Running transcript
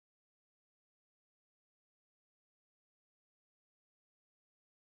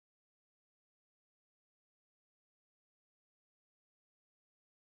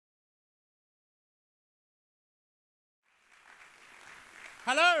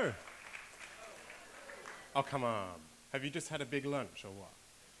Hello? Oh, come on. Have you just had a big lunch or what?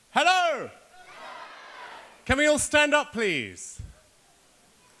 Hello? Can we all stand up, please?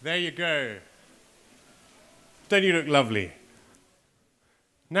 There you go. Don't you look lovely?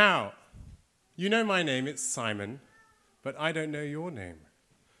 Now, you know my name, it's Simon, but I don't know your name.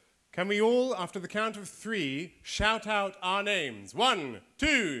 Can we all, after the count of 3, shout out our names? 1,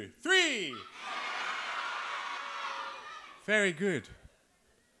 2, 3. Very good.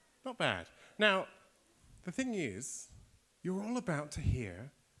 Not bad. Now, the thing is, you're all about to hear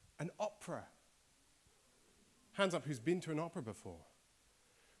an opera. Hands up who's been to an opera before.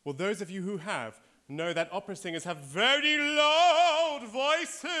 Well, those of you who have know that opera singers have very loud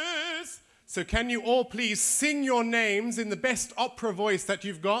voices. So can you all please sing your names in the best opera voice that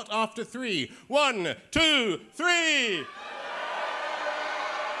you've got after 3? 1, 2, 3.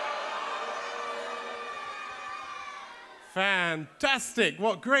 Fantastic.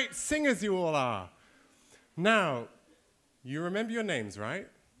 What great singers you all are. Now, you remember your names, right?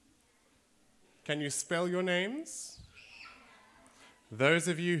 Can you spell your names? Those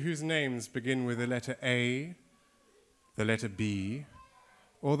of you whose names begin with the letter A, the letter B,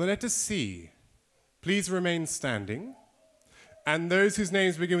 or the letter C, please remain standing. And those whose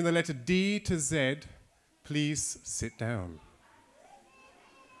names begin with the letter D to Z, please sit down.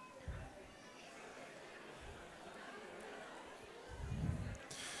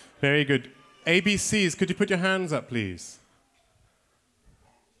 Very good. ABCs, could you put your hands up, please?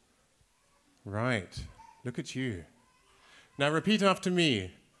 Right. Look at you. Now repeat after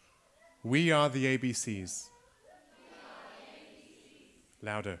me. We are the ABCs.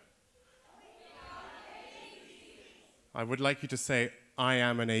 Louder. I would like you to say, I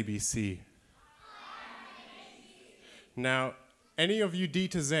am an ABC. Now, any of you D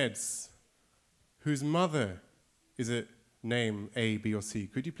to Zs whose mother is a name A, B, or C,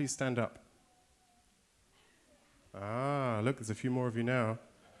 could you please stand up? Ah, look, there's a few more of you now.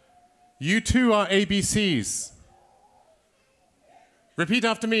 You too are ABCs. Repeat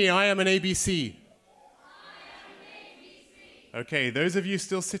after me, I am an ABC. Okay, those of you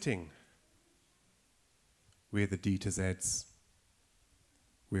still sitting, we're the D to Zs.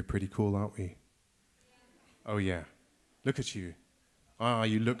 We're pretty cool, aren't we? Oh yeah, look at you. Ah,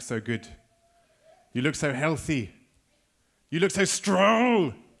 you look so good. You look so healthy. You look so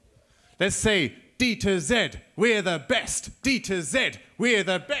strong. Let's say D to Z, we're the best. D to Z, we're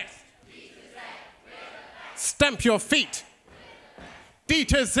the best. D to Z, we're the best. Stamp your feet. D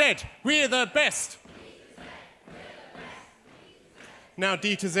to Z, we're the best. Now,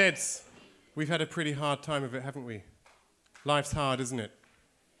 D to Zs, we've had a pretty hard time of it, haven't we? Life's hard, isn't it?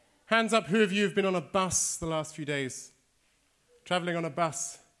 Hands up, who of you have been on a bus the last few days? Traveling on a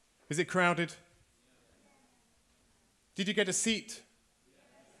bus. Is it crowded? Did you get a seat?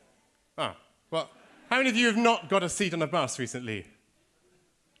 Ah, well, how many of you have not got a seat on a bus recently?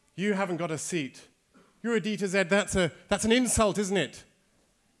 You haven't got a seat. You're a D to Z, that's an insult, isn't it?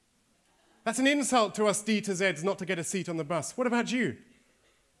 That's an insult to us D to Zs not to get a seat on the bus. What about you?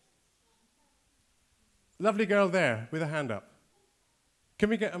 Lovely girl there with a hand up. Can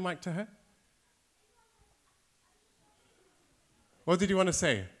we get a mic to her? What did you want to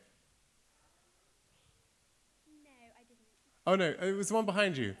say? No, I didn't. Oh no, it was the one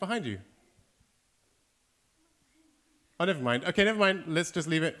behind you. Behind you. Oh, never mind. Okay, never mind. Let's just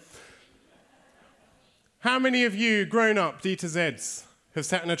leave it. How many of you grown-up D to Zs have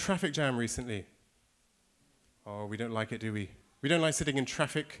sat in a traffic jam recently? Oh, we don't like it, do we? We don't like sitting in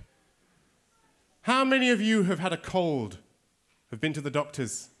traffic. How many of you have had a cold, have been to the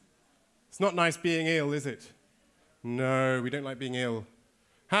doctors? It's not nice being ill, is it? No, we don't like being ill.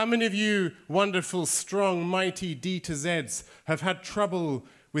 How many of you wonderful, strong, mighty D to Zs have had trouble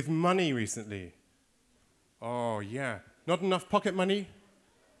with money recently? Oh, yeah. Not enough pocket money?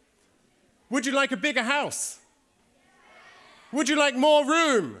 Would you like a bigger house? Would you like more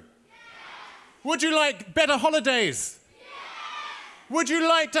room? Would you like better holidays? Would you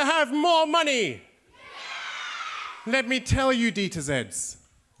like to have more money? Let me tell you, D to Zs,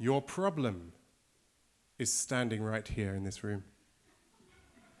 your problem is standing right here in this room.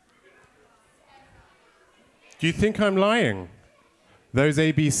 Do you think I'm lying? Those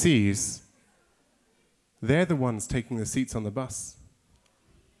ABCs, they're the ones taking the seats on the bus.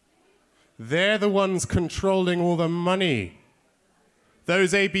 They're the ones controlling all the money.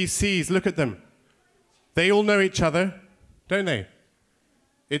 Those ABCs, look at them. They all know each other, don't they?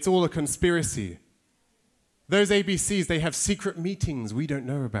 It's all a conspiracy. Those ABCs, they have secret meetings we don't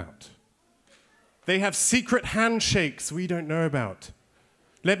know about. They have secret handshakes we don't know about.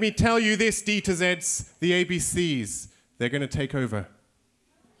 Let me tell you this, D to Zs, the ABCs, they're going to take over.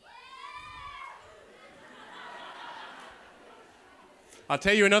 I'll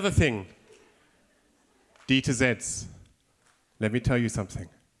tell you another thing. D to Zs. Let me tell you something.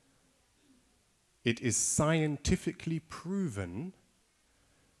 It is scientifically proven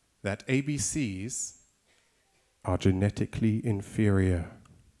that ABCs are genetically inferior.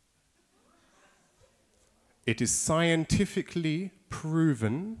 It is scientifically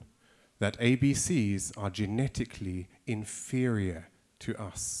proven that ABCs are genetically inferior to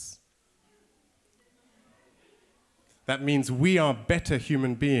us. That means we are better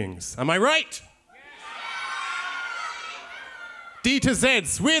human beings. Am I right? D to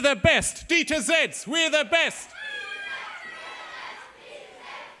Zs, we're the best. D to Zs, we're the best.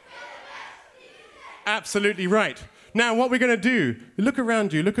 Absolutely right. Now, what we're going to do, look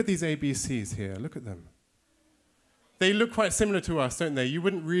around you, look at these ABCs here, look at them. They look quite similar to us, don't they? You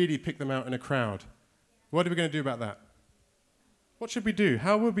wouldn't really pick them out in a crowd. What are we going to do about that? What should we do?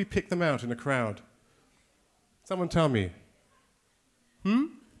 How would we pick them out in a crowd? Someone tell me.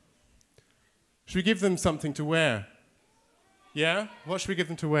 Should we give them something to wear? Yeah? What should we give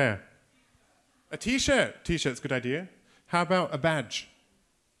them to wear? A T-shirt. T-shirt's a good idea. How about a badge?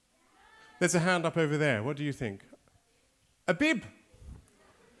 There's a hand up over there. What do you think? A bib.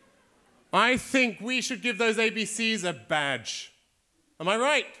 I think we should give those ABCs a badge. Am I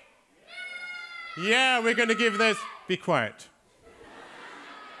right? Yeah, we're going to give those... Be quiet.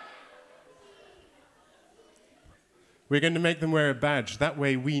 We're going to make them wear a badge. That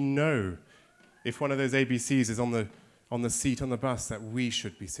way we know if one of those ABCs is on the seat on the bus that we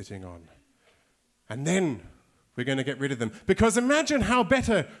should be sitting on. And then we're going to get rid of them. Because imagine how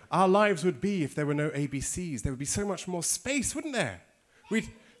better our lives would be if there were no ABCs. There would be so much more space, wouldn't there?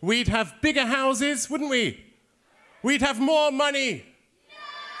 We'd have bigger houses, wouldn't we? We'd have more money.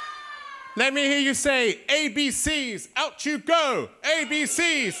 Let me hear you say, ABCs, out you go.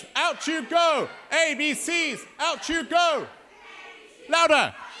 ABCs, out you go. ABCs, out you go.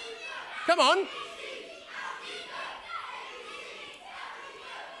 Louder. Come on.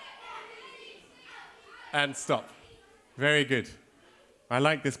 And stop. Very good. I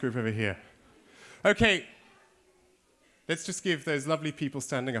like this group over here. Okay. Let's just give those lovely people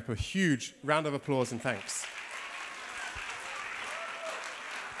standing up a huge round of applause and thanks.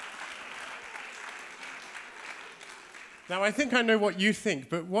 Now, I think I know what you think,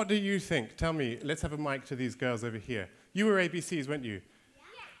 but what do you think? Tell me. Let's have a mic to these girls over here. You were ABCs, weren't you? Yeah.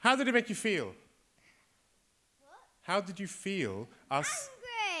 How did it make you feel? What? How did you feel us...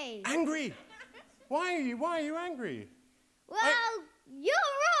 Angry. Angry? Why are you angry? Well, you're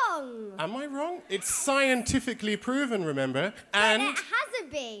wrong. Am I wrong? It's scientifically proven, remember? And it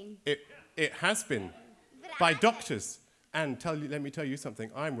hasn't been. It has been. By doctors. And let me tell you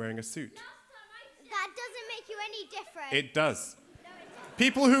something. I'm wearing a suit. That doesn't make you any different. It does. No, it doesn't.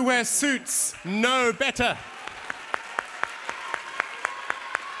 People who wear suits know better.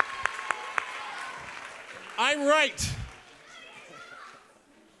 I'm right.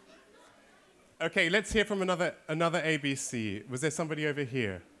 Okay, let's hear from another ABC. Was there somebody over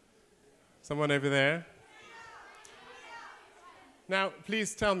here? Someone over there? Now,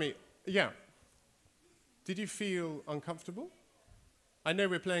 please tell me, did you feel uncomfortable? I know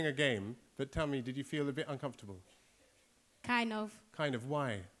we're playing a game, but tell me, did you feel a bit uncomfortable? Kind of. Kind of,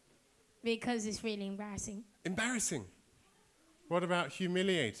 why? Because it's really embarrassing. Embarrassing? What about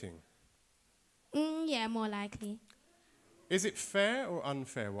humiliating? Yeah, more likely. Is it fair or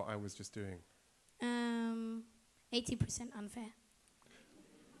unfair what I was just doing? 80% unfair.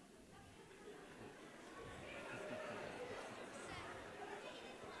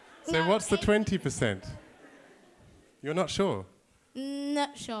 So what's the 20%? You're not sure?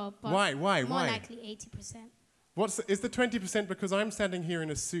 Not sure, but why? More likely 80%. Is the 20% because I'm standing here in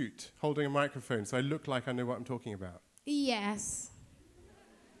a suit holding a microphone so I look like I know what I'm talking about? Yes.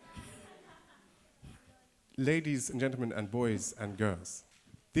 Ladies and gentlemen and boys and girls,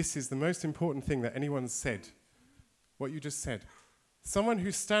 this is the most important thing that anyone's said. What you just said. Someone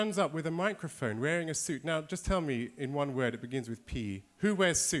who stands up with a microphone wearing a suit. Now, just tell me in one word, it begins with P. Who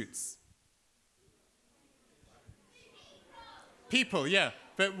wears suits? People, yeah.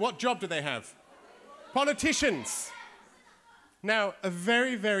 But what job do they have? Politicians. Now, a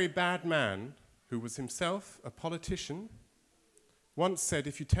very, very bad man, who was himself a politician, once said,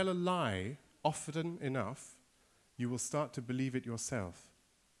 if you tell a lie often enough, you will start to believe it yourself.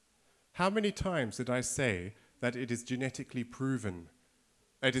 How many times did I say that it is genetically proven?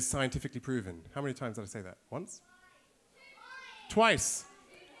 It is scientifically proven. How many times did I say that? Once? Twice.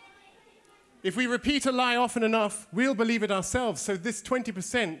 If we repeat a lie often enough, we'll believe it ourselves. So this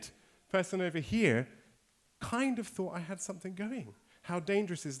 20% person over here kind of thought I had something going. How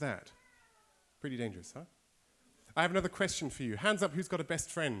dangerous is that? Pretty dangerous, huh? I have another question for you. Hands up who's got a best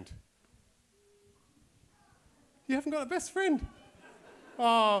friend. You haven't got a best friend?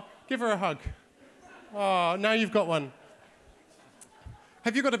 Oh, give her a hug. Oh, now you've got one.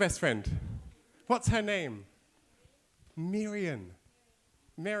 Have you got a best friend? What's her name? Marion.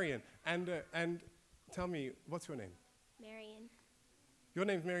 Marion. And tell me, what's your name? Marion. Your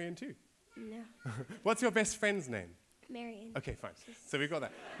name's Marion too? No. What's your best friend's name? Marion. Okay, fine. So we've got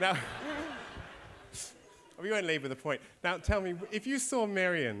that. Now, we won't labour the point. Now, tell me, if you saw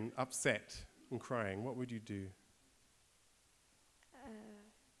Marion upset and crying, what would you do?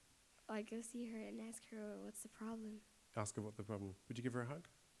 I'd go see her and ask her what's the problem. Ask her what the problem. Would you give her a hug?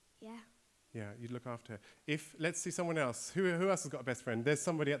 Yeah. Yeah, you'd look after her. If, let's see someone else. Who else has got a best friend? There's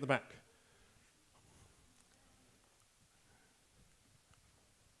somebody at the back.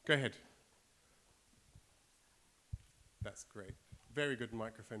 Go ahead. That's great. Very good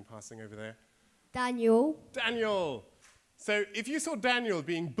microphone passing over there. Daniel. Daniel! So if you saw Daniel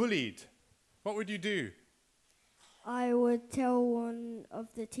being bullied, what would you do? I would tell one of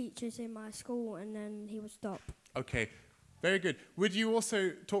the teachers in my school and then he would stop. Okay, very good. Would you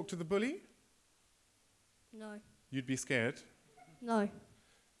also talk to the bully? No. You'd be scared? No.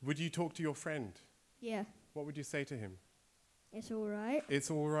 Would you talk to your friend? Yeah. What would you say to him? It's all right. It's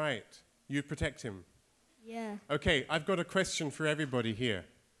all right. You'd protect him? Yeah. Okay, I've got a question for everybody here.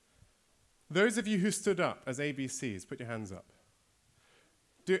 Those of you who stood up as ABCs, put your hands up.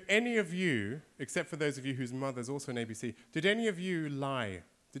 Do any of you, except for those of you whose mother's also an ABC, did any of you lie?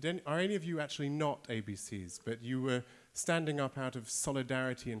 Are any of you actually not ABCs, but you were standing up out of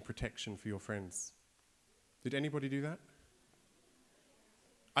solidarity and protection for your friends? Did anybody do that?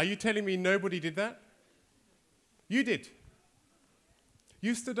 Are you telling me nobody did that? You did.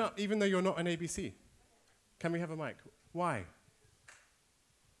 You stood up even though you're not an ABC. Can we have a mic? Why?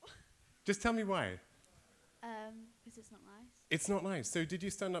 Just tell me why. Because it's not nice. It's not nice. So did you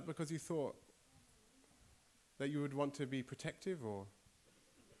stand up because you thought that you would want to be protective, or?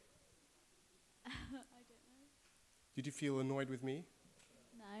 I don't know. Did you feel annoyed with me?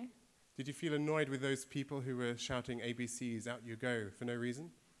 No. Did you feel annoyed with those people who were shouting ABCs, out you go, for no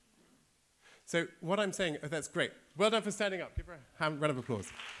reason? So what I'm saying, that's great. Well done for standing up. Give her a round of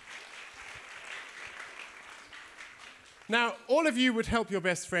applause. Now, all of you would help your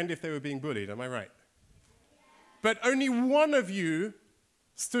best friend if they were being bullied, am I right? But only one of you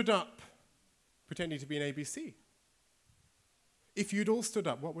stood up pretending to be an ABC. If you'd all stood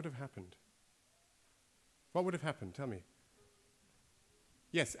up, what would have happened? What would have happened? Tell me.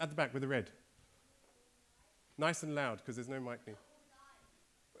 Yes, at the back with the red. Nice and loud, because there's no mic near.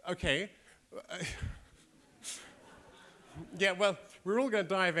 Okay. Yeah, well, we're all going to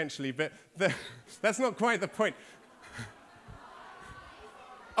die eventually, but that's not quite the point.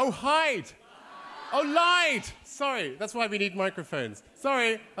 Oh, hide! Oh, lied! Sorry, that's why we need microphones.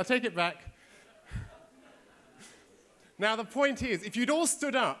 Sorry, I'll take it back. Now, the point is, if you'd all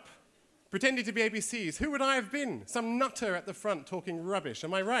stood up, pretending to be ABCs, who would I have been? Some nutter at the front talking rubbish,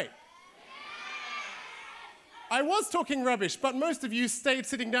 am I right? I was talking rubbish, but most of you stayed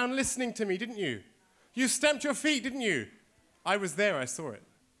sitting down listening to me, didn't you? You stamped your feet, didn't you? I was there, I saw it.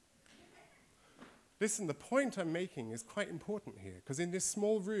 Listen, the point I'm making is quite important here, because in this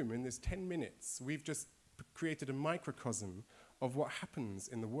small room, in this 10 minutes, we've just created a microcosm of what happens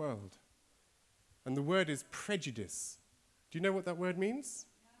in the world. And the word is prejudice. Do you know what that word means?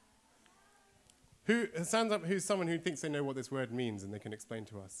 Who stands up, who's someone who thinks they know what this word means and they can explain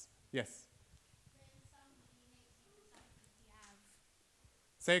to us? Yes?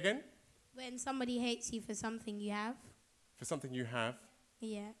 Say again? When somebody hates you for something you have. For something you have?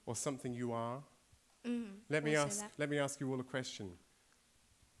 Yeah. Or something you are? Mm-hmm. Let me ask you all a question.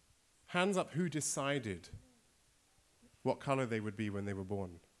 Hands up who decided what color they would be when they were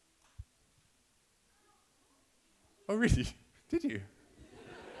born. Oh, really? Did you?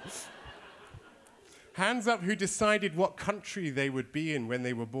 Hands up who decided what country they would be in when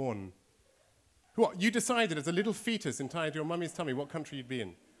they were born. What, you decided as a little fetus inside your mummy's tummy what country you'd be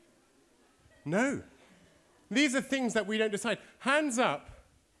in? No. These are things that we don't decide. Hands up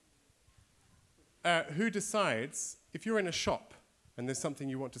who decides if you're in a shop and there's something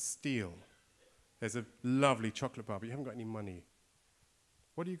you want to steal. There's a lovely chocolate bar, but you haven't got any money.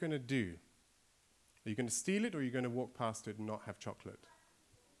 What are you going to do? Are you going to steal it, or are you going to walk past it and not have chocolate?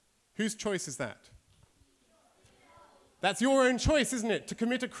 Whose choice is that? That's your own choice, isn't it, to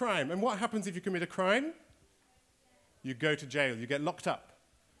commit a crime. And what happens if you commit a crime? You go to jail. You get locked up.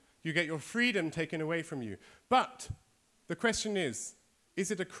 You get your freedom taken away from you. But the question is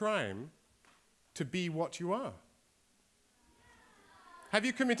it a crime to be what you are? Have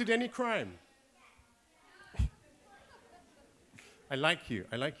you committed any crime? I like you.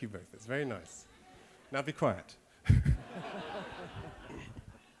 I like you both. It's very nice. Now be quiet.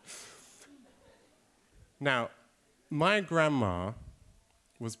 Now, my grandma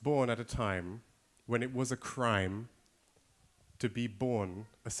was born at a time when it was a crime to be born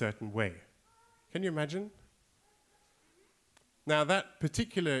a certain way. Can you imagine? Now, that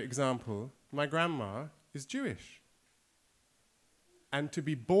particular example, my grandma is Jewish. And to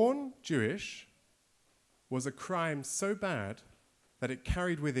be born Jewish was a crime so bad that it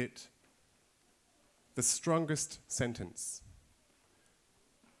carried with it the strongest sentence.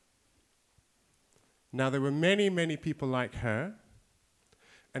 Now, there were many, many people like her,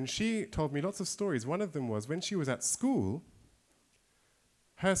 and she told me lots of stories. One of them was when she was at school,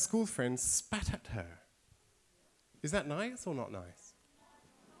 her school friends spat at her. Is that nice or not nice?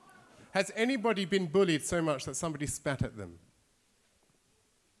 Has anybody been bullied so much that somebody spat at them?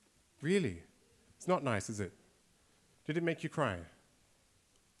 Really? It's not nice, is it? Did it make you cry?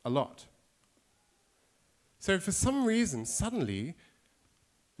 A lot. So for some reason, suddenly,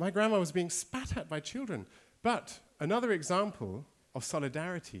 my grandma was being spat at by children. But another example of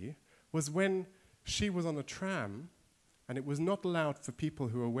solidarity was when she was on a tram and it was not allowed for people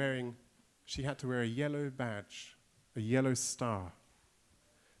who were wearing, she had to wear a yellow badge, a yellow star.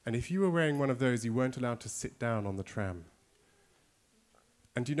 And if you were wearing one of those, you weren't allowed to sit down on the tram.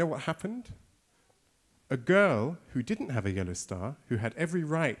 And do you know what happened? A girl who didn't have a yellow star, who had every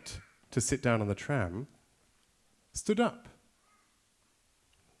right to sit down on the tram, stood up.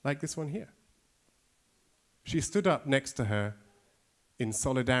 Like this one here. She stood up next to her in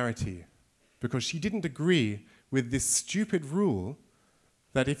solidarity because she didn't agree with this stupid rule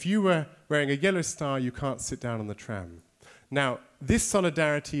that if you were wearing a yellow star, you can't sit down on the tram. Now, this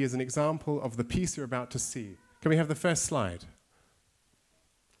solidarity is an example of the piece you're about to see. Can we have the first slide?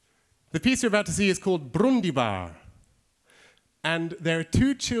 The piece you're about to see is called Brundibár. And there are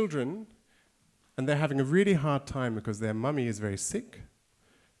two children, and they're having a really hard time because their mummy is very sick,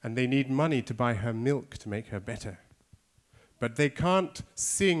 and they need money to buy her milk to make her better. But they can't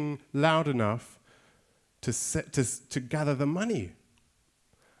sing loud enough to gather the money.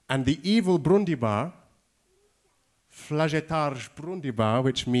 And the evil Brundibár, Flagetarge Brundibár,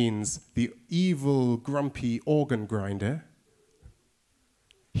 which means the evil, grumpy organ grinder,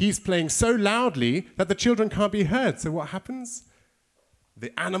 he's playing so loudly that the children can't be heard. So what happens?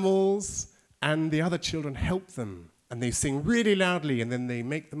 The animals and the other children help them. And they sing really loudly, and then they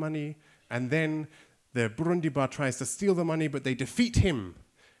make the money, and then the Brundibár tries to steal the money, but they defeat him.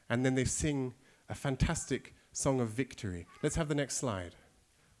 And then they sing a fantastic song of victory. Let's have the next slide.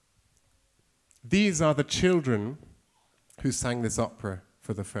 These are the children who sang this opera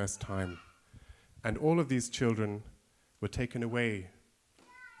for the first time. And all of these children were taken away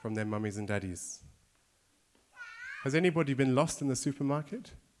from their mummies and daddies. Has anybody been lost in the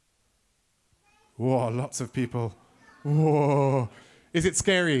supermarket? Whoa, lots of people. Whoa. Is it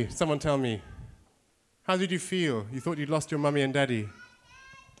scary? Someone tell me. How did you feel? You thought you'd lost your mummy and daddy?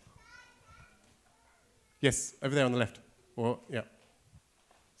 Yes, over there on the left. Or, yeah.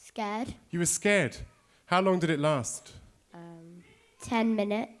 Scared. You were scared. How long did it last? 10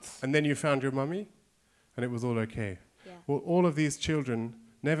 minutes. And then you found your mummy? And it was all okay? Yeah. Well, all of these children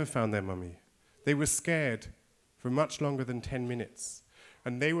never found their mummy. They were scared for much longer than 10 minutes.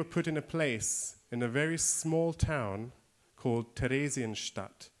 And they were put in a place in a very small town called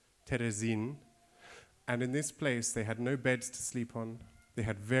Theresienstadt, Teresin. And in this place, they had no beds to sleep on. They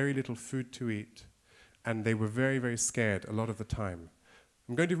had very little food to eat. And they were very, very scared a lot of the time.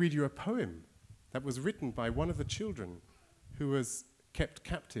 I'm going to read you a poem that was written by one of the children who was kept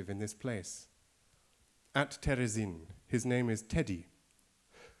captive in this place at Teresin. His name is Teddy.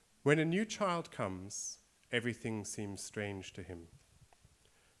 When a new child comes, everything seems strange to him.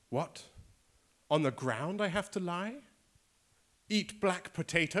 What? On the ground I have to lie? Eat black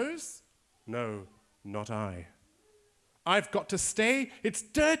potatoes? No, not I. I've got to stay. It's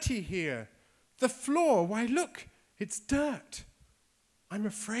dirty here. The floor, why look, it's dirt. I'm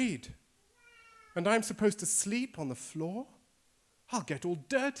afraid. And I'm supposed to sleep on the floor? I'll get all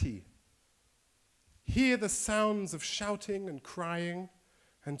dirty. Hear the sounds of shouting and crying,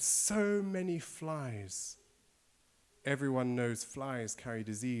 and so many flies. Everyone knows flies carry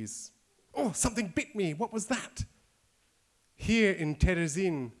disease. Oh, something bit me. What was that? Here in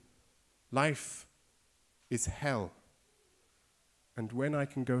Teresin, life is hell. And when I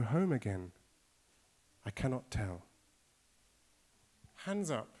can go home again, I cannot tell.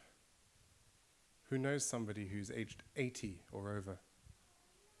 Hands up. Who knows somebody who's aged 80 or over?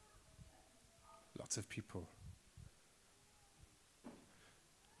 Lots of people.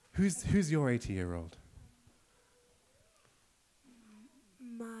 Who's your 80-year-old?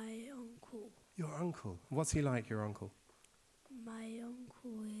 uncle. What's he like, your uncle? My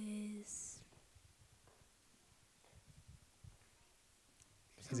uncle is...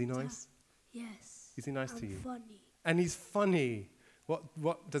 Is he nice? Yes. Is he nice to you? Funny. And he's funny.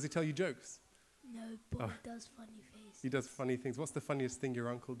 What does he tell you jokes? No, but he does funny faces. He does funny things. What's the funniest thing your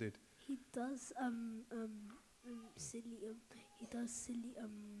uncle did? He does silly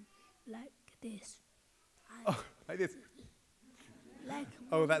like this. Oh, like this. Like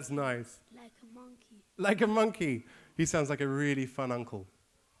Oh, that's nice. like a monkey. Like a monkey. He sounds like a really fun uncle.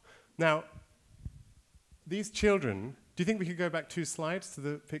 Now, these children, do you think we could go back 2 slides to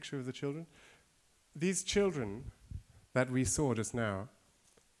the picture of the children? These children that we saw just now,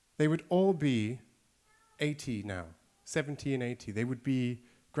 they would all be 80 now, 70 and 80. They would be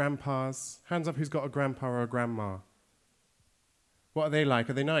grandpas. Hands up who's got a grandpa or a grandma. What are they like?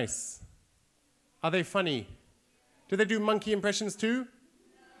 Are they nice? Are they funny? Do they do monkey impressions too?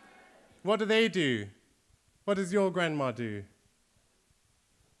 What do they do? What does your grandma do?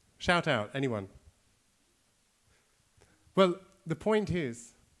 Shout out, anyone. Well, the point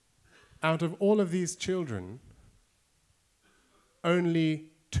is, out of all of these children,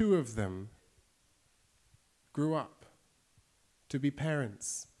 only 2 of them grew up to be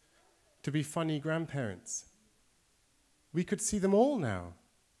parents, to be funny grandparents. We could see them all now,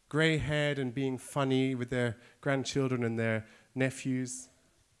 grey-haired and being funny with their grandchildren and their nephews.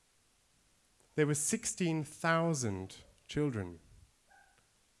 There were 16,000 children.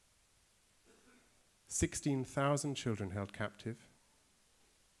 16,000 children held captive.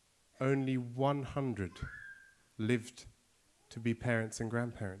 Only 100 lived to be parents and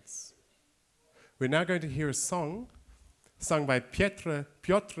grandparents. We're now going to hear a song sung by Piotr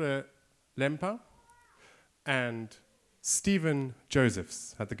Lempa and Stephen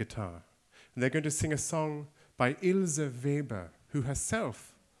Josephs at the guitar. And they're going to sing a song by Ilse Weber, who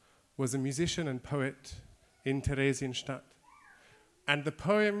herself was a musician and poet in Theresienstadt. And the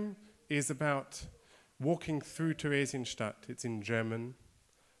poem is about walking through Theresienstadt. It's in German.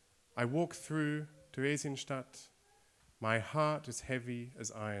 I walk through Theresienstadt. My heart is heavy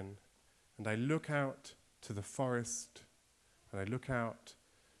as iron. And I look out to the forest, and I look out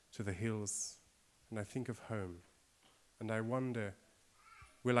to the hills, and I think of home. And I wonder,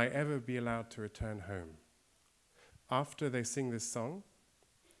 will I ever be allowed to return home? After they sing this song,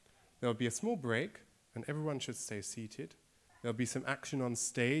 there'll be a small break, and everyone should stay seated. There'll be some action on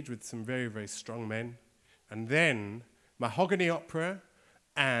stage with some very, very strong men. And then Mahogany Opera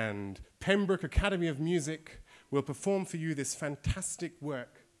and Pembroke Academy of Music will perform for you this fantastic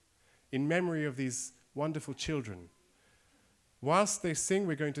work in memory of these wonderful children. Whilst they sing,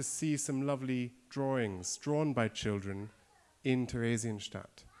 we're going to see some lovely drawings drawn by children in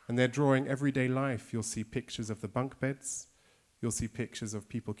Theresienstadt. And they're drawing everyday life. You'll see pictures of the bunk beds. You'll see pictures of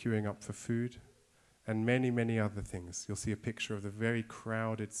people queuing up for food. And many, many other things. You'll see a picture of the very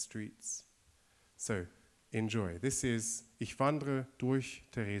crowded streets. So, enjoy. This is Ich wandere durch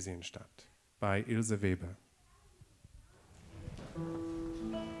Theresienstadt by Ilse Weber.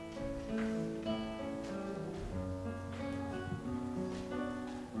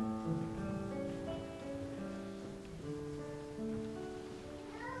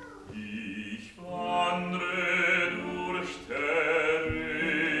 Ich wandre durch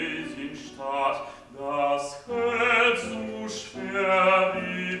Theresienstadt, das Herz so schwer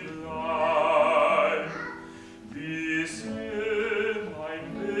wie Blei, bis je mein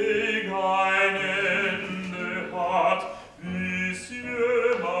Weg ein Ende hat, bis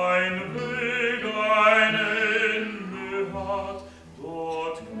je mein Weg ein Ende hat,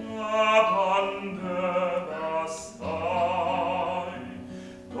 dort knabbernde Bastei,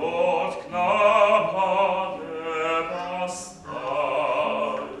 dort knabbernde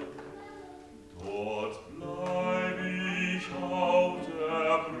Bastei, dort bleib ich auf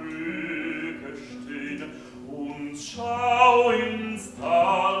der Brücke stehen und schau ins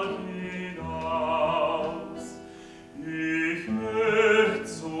Tal hinaus. Ich möcht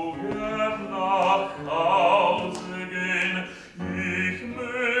so gern nach Hause gehen, ich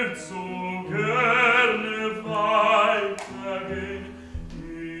möcht so gerne weitergehen,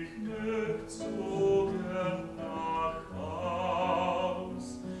 ich möcht so gern nach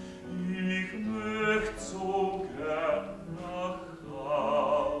Haus, ich möcht so gern nach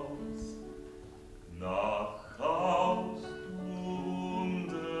Haus. Nach Haus, du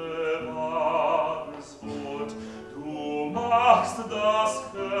wunderbares Wort, du machst das